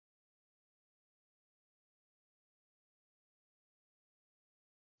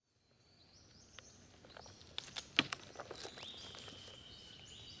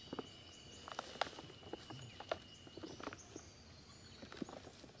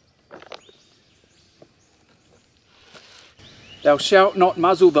Thou shalt not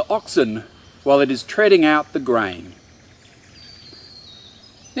muzzle the oxen while it is treading out the grain.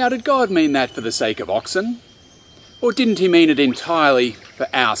 Now, did God mean that for the sake of oxen? Or didn't he mean it entirely for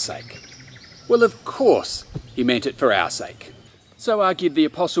our sake? Well, of course he meant it for our sake. So argued the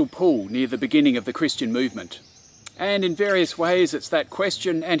Apostle Paul near the beginning of the Christian movement. And in various ways it's that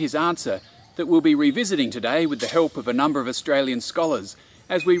question and his answer that we'll be revisiting today with the help of a number of Australian scholars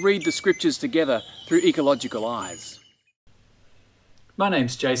as we read the scriptures together through ecological eyes. My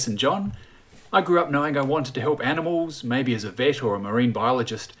name's Jason John. I grew up knowing I wanted to help animals, maybe as a vet or a marine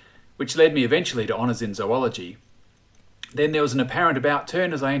biologist, which led me eventually to honours in zoology. Then there was an apparent about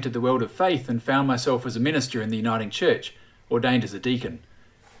turn as I entered the world of faith and found myself as a minister in the Uniting Church, ordained as a deacon.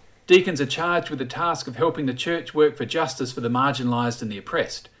 Deacons are charged with the task of helping the church work for justice for the marginalised and the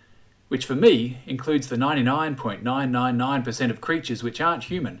oppressed, which for me includes the 99.999% of creatures which aren't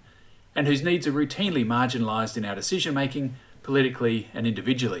human and whose needs are routinely marginalised in our decision-making, politically and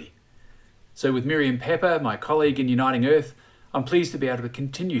individually. So with Miriam Pepper, my colleague in Uniting Earth, I'm pleased to be able to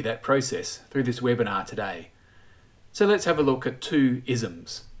continue that process through this webinar today. So let's have a look at two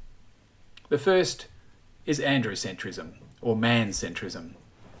isms. The first is androcentrism, or man-centrism.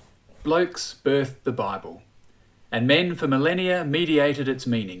 Blokes birthed the Bible, and men for millennia mediated its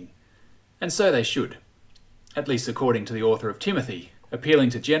meaning. And so they should, at least according to the author of Timothy, appealing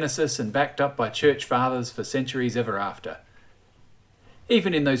to Genesis and backed up by church fathers for centuries ever after.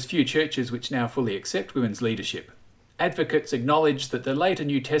 Even in those few churches which now fully accept women's leadership, advocates acknowledge that the later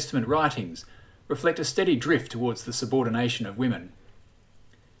New Testament writings reflect a steady drift towards the subordination of women.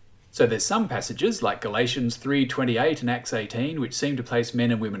 So there's some passages like Galatians 3:28 and Acts 18 which seem to place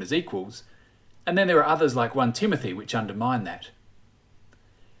men and women as equals, and then there are others like 1 Timothy which undermine that.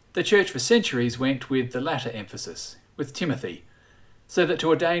 The church for centuries went with the latter emphasis, with Timothy, so that to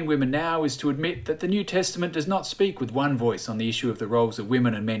ordain women now is to admit that the New Testament does not speak with one voice on the issue of the roles of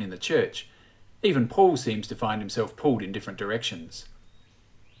women and men in the church. Even Paul seems to find himself pulled in different directions.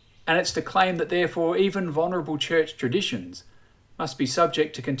 And it's to claim that therefore even vulnerable church traditions must be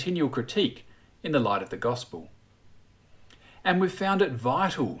subject to continual critique in the light of the gospel. And we've found it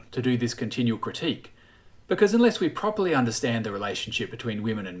vital to do this continual critique, because unless we properly understand the relationship between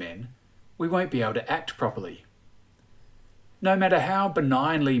women and men, we won't be able to act properly. No matter how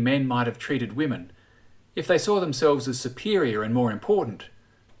benignly men might have treated women, if they saw themselves as superior and more important,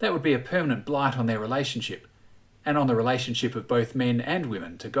 that would be a permanent blight on their relationship, and on the relationship of both men and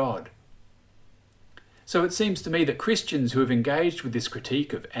women to God. So it seems to me that Christians who have engaged with this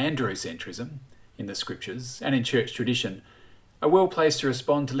critique of androcentrism in the scriptures and in church tradition are well placed to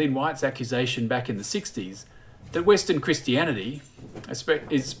respond to Lynn White's accusation back in the 60s that Western Christianity,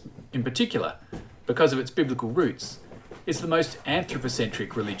 is in particular, because of its biblical roots, is the most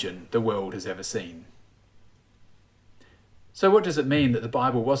anthropocentric religion the world has ever seen. So what does it mean that the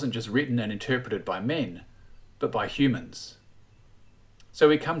Bible wasn't just written and interpreted by men, but by humans? So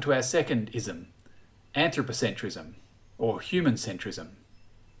we come to our second ism, anthropocentrism, or human-centrism.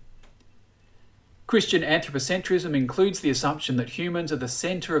 Christian anthropocentrism includes the assumption that humans are the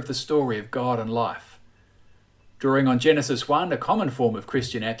centre of the story of God and life. Drawing on Genesis 1, a common form of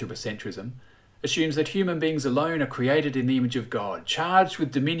Christian anthropocentrism assumes that human beings alone are created in the image of God, charged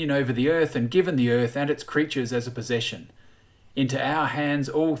with dominion over the earth and given the earth and its creatures as a possession. Into our hands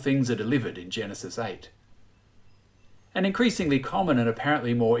all things are delivered in Genesis 8. An increasingly common and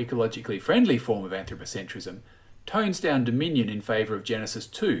apparently more ecologically friendly form of anthropocentrism tones down dominion in favour of Genesis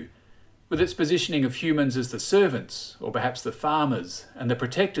 2, with its positioning of humans as the servants, or perhaps the farmers, and the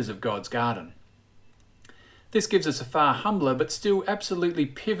protectors of God's garden. This gives us a far humbler but still absolutely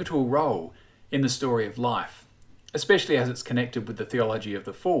pivotal role in the story of life, especially as it's connected with the theology of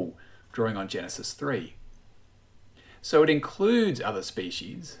the fall, drawing on Genesis 3. So it includes other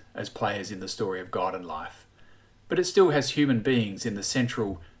species as players in the story of God and life, but it still has human beings in the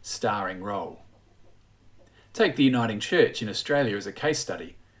central starring role. Take the Uniting Church in Australia as a case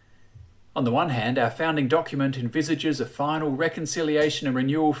study. On the one hand, our founding document envisages a final reconciliation and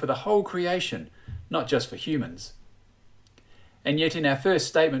renewal for the whole creation, not just for humans. And yet in our first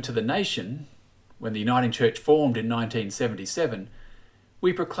statement to the nation, when the Uniting Church formed in 1977,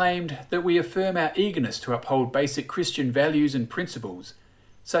 we proclaimed that we affirm our eagerness to uphold basic Christian values and principles,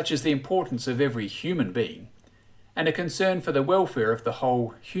 such as the importance of every human being, and a concern for the welfare of the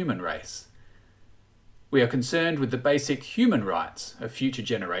whole human race. We are concerned with the basic human rights of future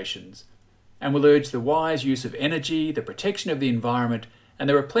generations, and will urge the wise use of energy, the protection of the environment, and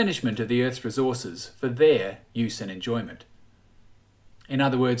the replenishment of the Earth's resources for their use and enjoyment. In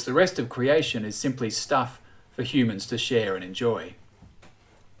other words, the rest of creation is simply stuff for humans to share and enjoy.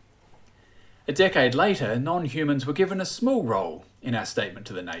 A decade later, non-humans were given a small role in our statement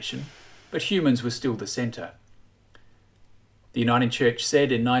to the nation, but humans were still the centre. The Uniting Church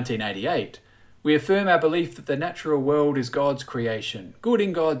said in 1988, "We affirm our belief that the natural world is God's creation, good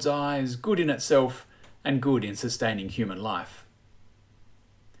in God's eyes, good in itself, and good in sustaining human life."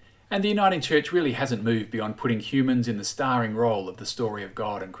 And the Uniting Church really hasn't moved beyond putting humans in the starring role of the story of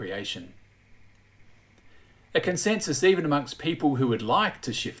God and creation. A consensus even amongst people who would like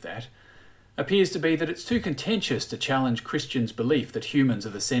to shift that appears to be that it's too contentious to challenge Christians' belief that humans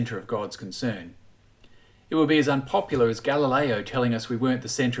are the centre of God's concern. It would be as unpopular as Galileo telling us we weren't the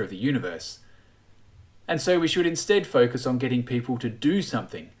centre of the universe. And so we should instead focus on getting people to do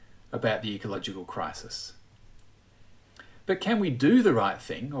something about the ecological crisis. But can we do the right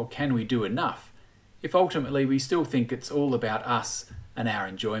thing, or can we do enough, if ultimately we still think it's all about us and our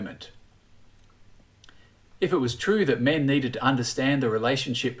enjoyment? If it was true that men needed to understand the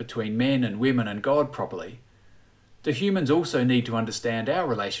relationship between men and women and God properly, do humans also need to understand our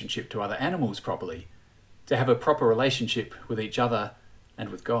relationship to other animals properly, to have a proper relationship with each other and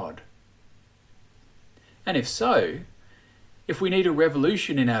with God? And if so, if we need a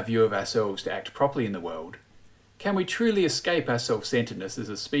revolution in our view of ourselves to act properly in the world, can we truly escape our self-centeredness as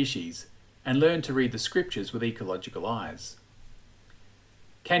a species and learn to read the scriptures with ecological eyes?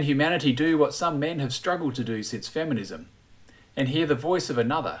 Can humanity do what some men have struggled to do since feminism, and hear the voice of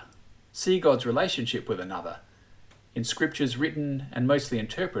another, see God's relationship with another, in scriptures written and mostly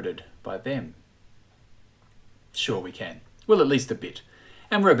interpreted by them? Sure we can. Well, at least a bit.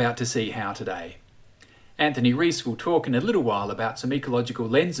 And we're about to see how today. Anthony Rees will talk in a little while about some ecological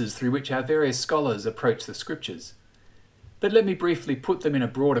lenses through which our various scholars approach the scriptures. But let me briefly put them in a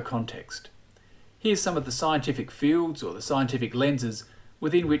broader context. Here's some of the scientific fields or the scientific lenses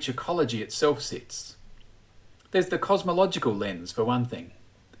within which ecology itself sits. There's the cosmological lens, for one thing.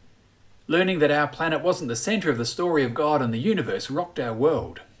 Learning that our planet wasn't the centre of the story of God and the universe rocked our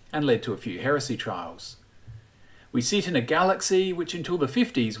world and led to a few heresy trials. We sit in a galaxy which until the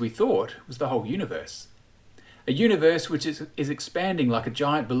 50s we thought was the whole universe. A universe which is expanding like a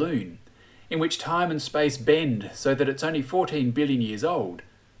giant balloon, in which time and space bend so that it's only 14 billion years old,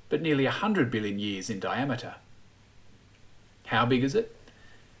 but nearly 100 billion years in diameter. How big is it?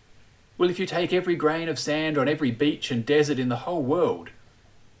 Well, if you take every grain of sand on every beach and desert in the whole world,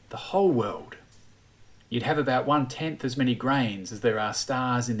 you'd have about 1/10 as many grains as there are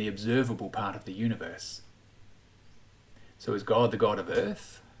stars in the observable part of the universe. So is God the God of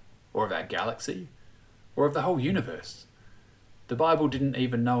Earth, or of our galaxy, or of the whole universe? The Bible didn't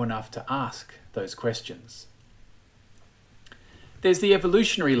even know enough to ask those questions. There's the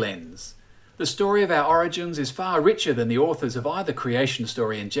evolutionary lens. The story of our origins is far richer than the authors of either creation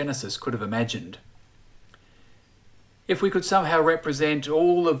story in Genesis could have imagined. If we could somehow represent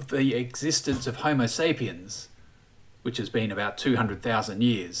all of the existence of Homo sapiens, which has been about 200,000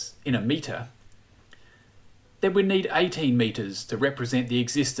 years, in a metre, then we'd need 18 metres to represent the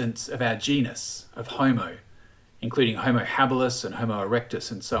existence of our genus, of Homo, including Homo habilis and Homo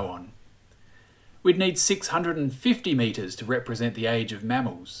erectus and so on. We'd need 650 metres to represent the age of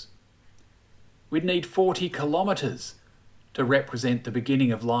mammals. We'd need 40 kilometres to represent the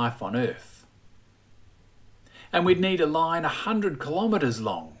beginning of life on Earth. And we'd need a line 100 kilometres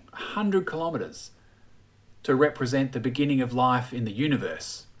long, 100 kilometres, to represent the beginning of life in the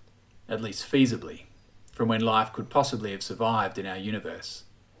universe, at least feasibly, from when life could possibly have survived in our universe.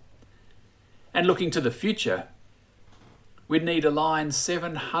 And looking to the future, we'd need a line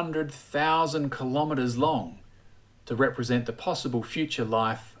 700,000 kilometres long to represent the possible future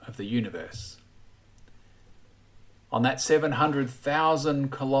life of the universe. On that 700,000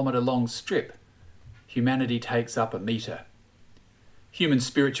 kilometre long strip, humanity takes up a metre. Human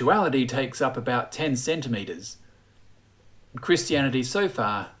spirituality takes up about 10 centimetres. And Christianity so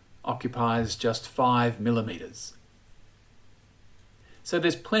far occupies just 5 millimetres. So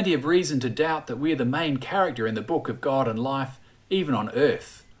there's plenty of reason to doubt that we're the main character in the book of God and life, even on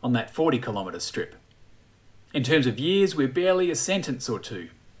Earth, on that 40 kilometre strip. In terms of years, we're barely a sentence or two.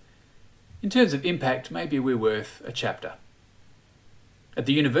 In terms of impact, maybe we're worth a chapter. At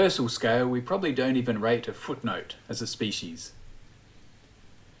the universal scale, we probably don't even rate a footnote as a species.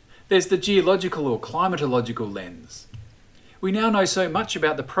 There's the geological or climatological lens. We now know so much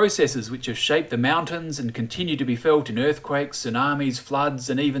about the processes which have shaped the mountains and continue to be felt in earthquakes, tsunamis, floods,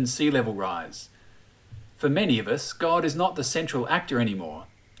 and even sea level rise. For many of us, God is not the central actor anymore,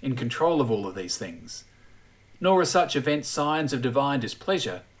 in control of all of these things. Nor are such events signs of divine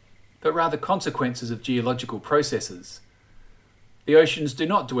displeasure, but rather consequences of geological processes. The oceans do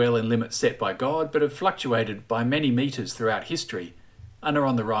not dwell in limits set by God, but have fluctuated by many metres throughout history, and are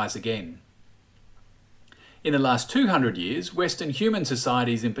on the rise again. In the last 200 years, Western human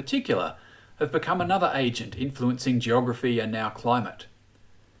societies in particular have become another agent influencing geography and now climate.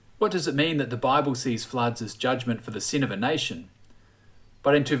 What does it mean that the Bible sees floods as judgment for the sin of a nation?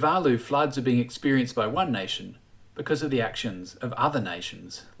 But in Tuvalu, floods are being experienced by one nation because of the actions of other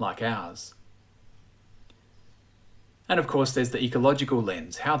nations like ours. And of course there's the ecological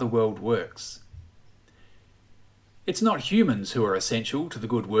lens, how the world works. It's not humans who are essential to the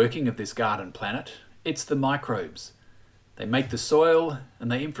good working of this garden planet, it's the microbes. They make the soil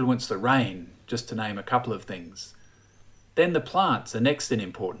and they influence the rain, just to name a couple of things. Then the plants are next in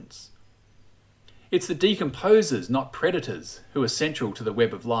importance. It's the decomposers, not predators, who are central to the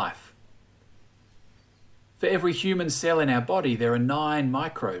web of life. For every human cell in our body, there are 9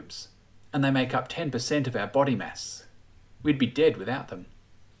 microbes, and they make up 10% of our body mass. We'd be dead without them.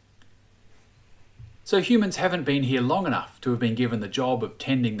 So humans haven't been here long enough to have been given the job of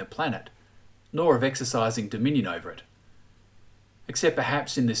tending the planet, nor of exercising dominion over it, except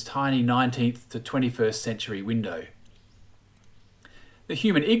perhaps in this tiny 19th to 21st century window. The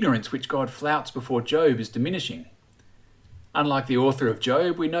human ignorance which God flouts before Job is diminishing. Unlike the author of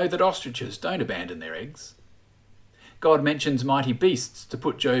Job, we know that ostriches don't abandon their eggs. God mentions mighty beasts to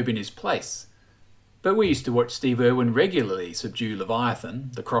put Job in his place, but we used to watch Steve Irwin regularly subdue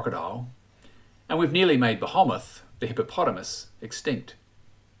Leviathan, the crocodile, and we've nearly made Behemoth, the hippopotamus, extinct.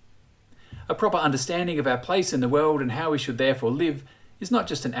 A proper understanding of our place in the world and how we should therefore live is not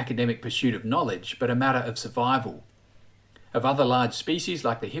just an academic pursuit of knowledge, but a matter of survival, of other large species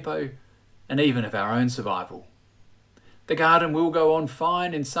like the hippo, and even of our own survival. The garden will go on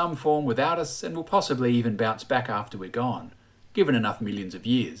fine in some form without us and will possibly even bounce back after we're gone, given enough millions of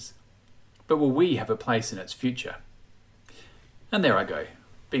years. But will we have a place in its future? And there I go,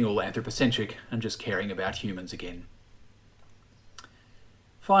 being all anthropocentric and just caring about humans again.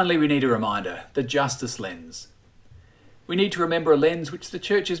 Finally, we need a reminder, the justice lens. We need to remember a lens which the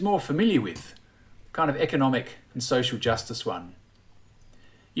Church is more familiar with, kind of economic and social justice one.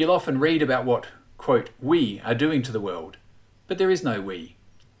 You'll often read about what, quote, we are doing to the world, but there is no we.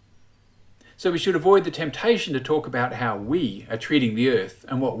 So we should avoid the temptation to talk about how we are treating the earth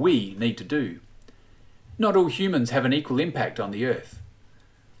and what we need to do. Not all humans have an equal impact on the earth.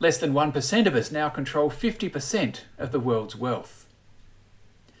 Less than 1% of us now control 50% of the world's wealth.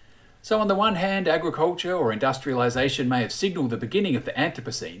 So on the one hand, agriculture or industrialisation may have signalled the beginning of the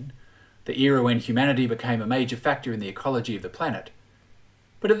Anthropocene, the era when humanity became a major factor in the ecology of the planet.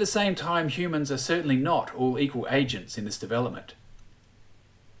 But at the same time, humans are certainly not all equal agents in this development.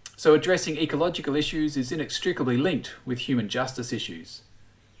 So addressing ecological issues is inextricably linked with human justice issues.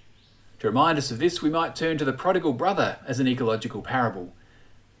 To remind us of this, we might turn to the prodigal brother as an ecological parable.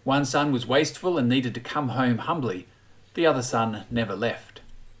 One son was wasteful and needed to come home humbly. The other son never left.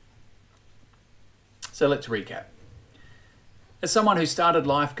 So let's recap. As someone who started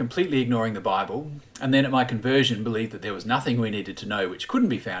life completely ignoring the Bible, and then at my conversion believed that there was nothing we needed to know which couldn't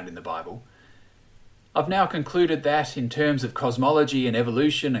be found in the Bible, I've now concluded that, in terms of cosmology and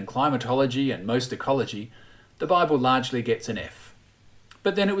evolution and climatology and most ecology, the Bible largely gets an F.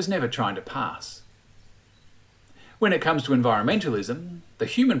 But then it was never trying to pass. When it comes to environmentalism, the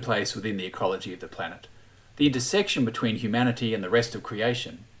human place within the ecology of the planet, the intersection between humanity and the rest of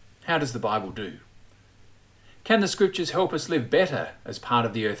creation, how does the Bible do? Can the scriptures help us live better as part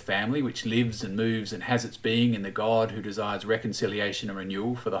of the earth family which lives and moves and has its being in the God who desires reconciliation and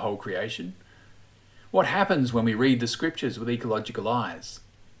renewal for the whole creation? What happens when we read the scriptures with ecological eyes?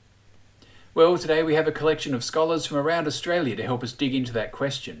 Well, today we have a collection of scholars from around Australia to help us dig into that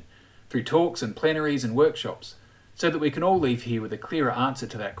question through talks and plenaries and workshops so that we can all leave here with a clearer answer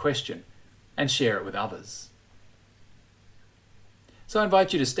to that question and share it with others. So I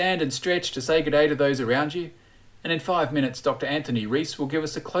invite you to stand and stretch to say good day to those around you. And in 5 minutes, Dr. Anthony Rees will give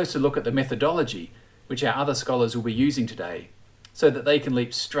us a closer look at the methodology which our other scholars will be using today so that they can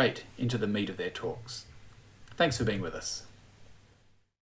leap straight into the meat of their talks. Thanks for being with us.